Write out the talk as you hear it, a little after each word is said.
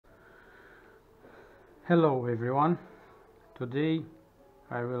Hello everyone, today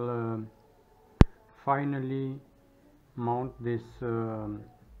I will finally mount this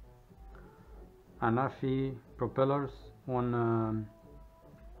ANAFI propellers on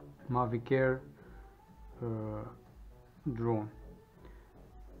Mavic Air drone,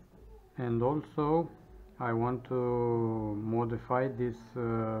 and also I want to modify this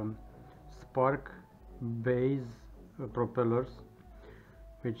spark base propellers,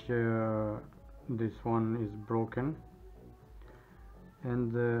 which this one is broken,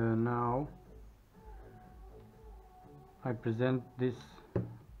 and now I present these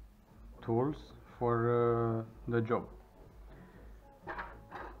tools for the job.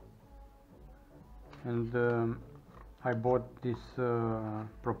 And I bought these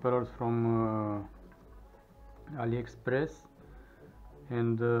propellers from AliExpress,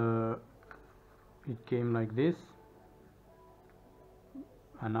 and it came like this: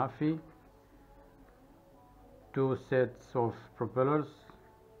 ANAFI, 2 sets of propellers,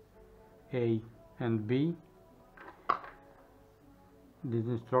 A and B, these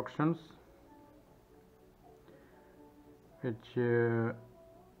instructions, which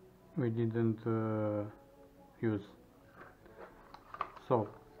we didn't use. So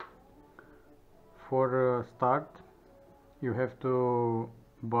for start, you have to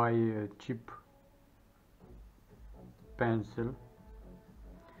buy a cheap pencil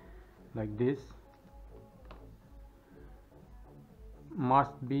like this.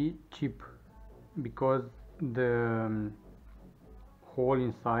 Must be cheap because the hole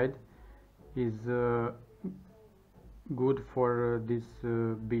inside is good for these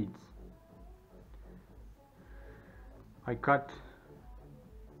beads. I cut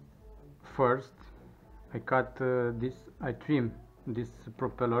first. I trim these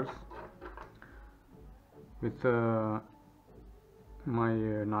propellers with my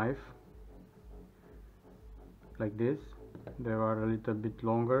knife like this. They are a little bit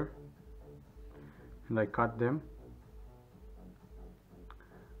longer, and I cut them.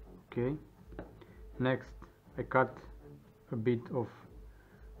 Okay, next I cut a bit of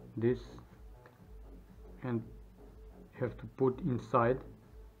this and have to put inside,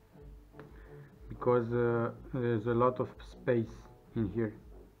 because there's a lot of space in here,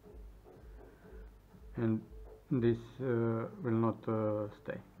 and this will not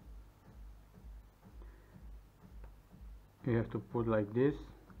stay. You have to put like this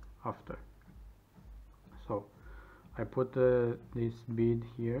after. So I put this bead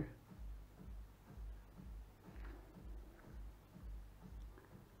here,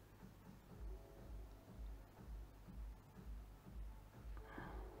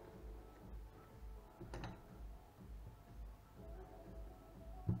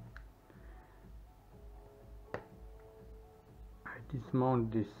 I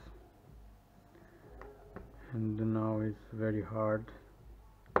dismount this, and now it's very hard.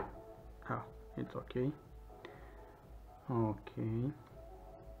 It's okay.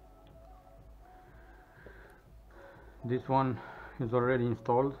 This one is already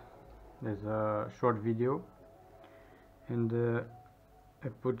installed. There's a short video, and I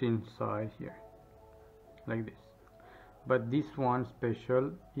put inside here like this. But this one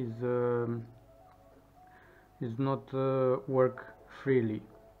special is not work freely,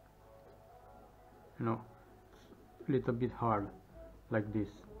 it's a little bit hard like this.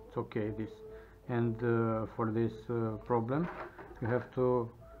 It's okay, this. And for this problem, you have to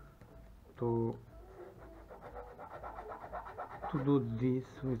do this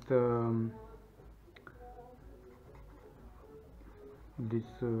with this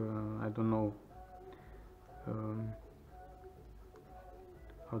I don't know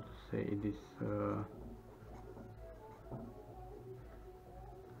how to say this,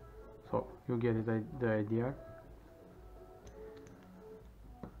 so you get it, the idea.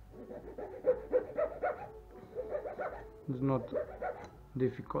 It's not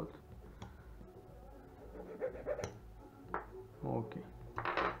difficult. Okay,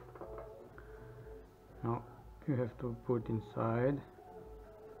 now you have to put inside.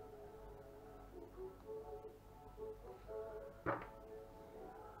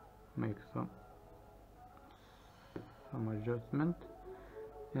 Make some adjustment,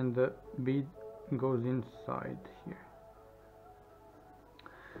 and the bead goes inside here,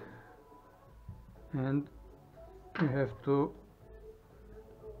 and you have to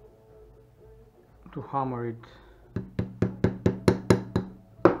hammer it,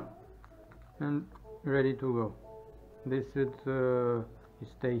 and ready to go. This should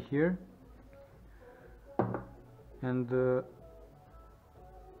stay here, and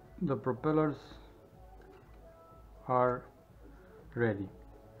the propellers are ready.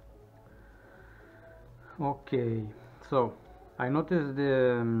 Okay, so I noticed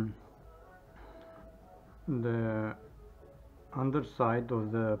the underside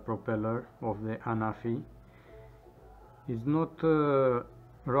of the propeller of the ANAFI is not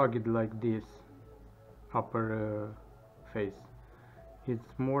rugged like this upper face.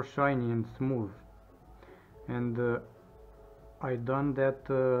 It's more shiny and smooth, and I done that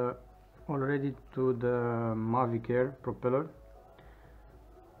already to the Mavic Air propeller.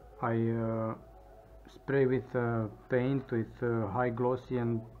 I spray with paint, with high glossy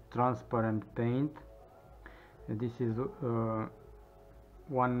and transparent paint. This is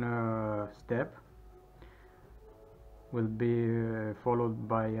one step, will be followed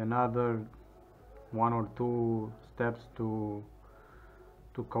by another 1 or 2 steps to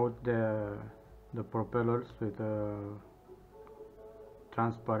coat the propellers with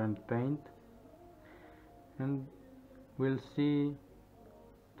transparent paint, and we'll see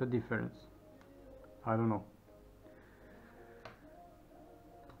the difference. I don't know.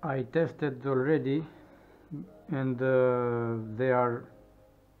 I tested already, and they are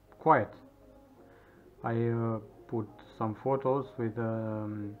quiet. I put some photos with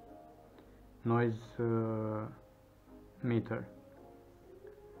noise meter.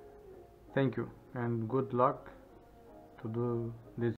 Thank you and good luck to do this